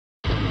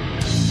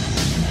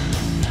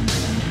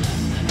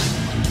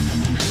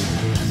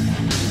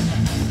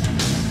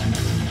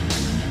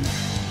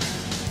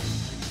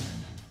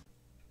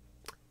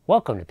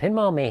Welcome to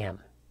Pinball Mayhem.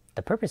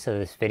 The purpose of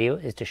this video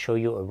is to show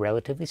you a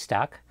relatively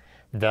stock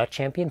The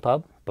Champion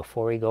pub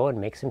before we go and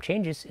make some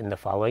changes in the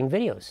following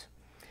videos.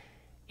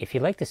 If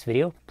you like this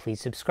video, please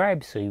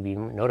subscribe so you'll be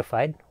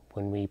notified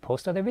when we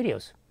post other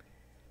videos.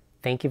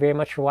 Thank you very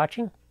much for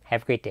watching.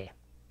 Have a great day.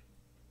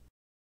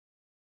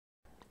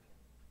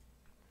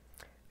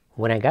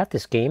 When I got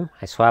this game,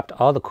 I swapped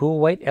all the cool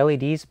white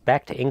LEDs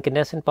back to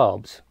incandescent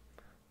bulbs.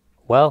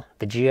 Well,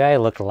 the GI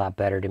looked a lot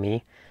better to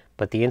me,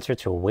 but the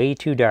inserts were way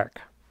too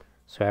dark.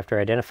 So after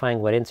identifying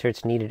what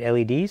inserts needed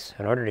LEDs,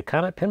 an order to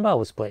Comet Pinball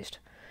was placed.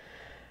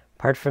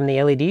 Apart from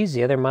the LEDs,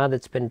 the other mod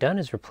that's been done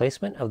is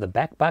replacement of the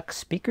back box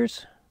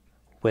speakers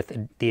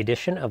with the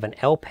addition of an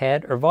L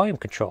pad or volume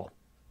control.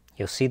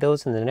 You'll see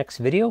those in the next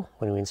video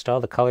when we install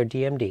the color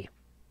DMD.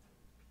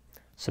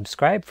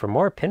 Subscribe for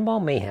more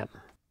Pinball Mayhem.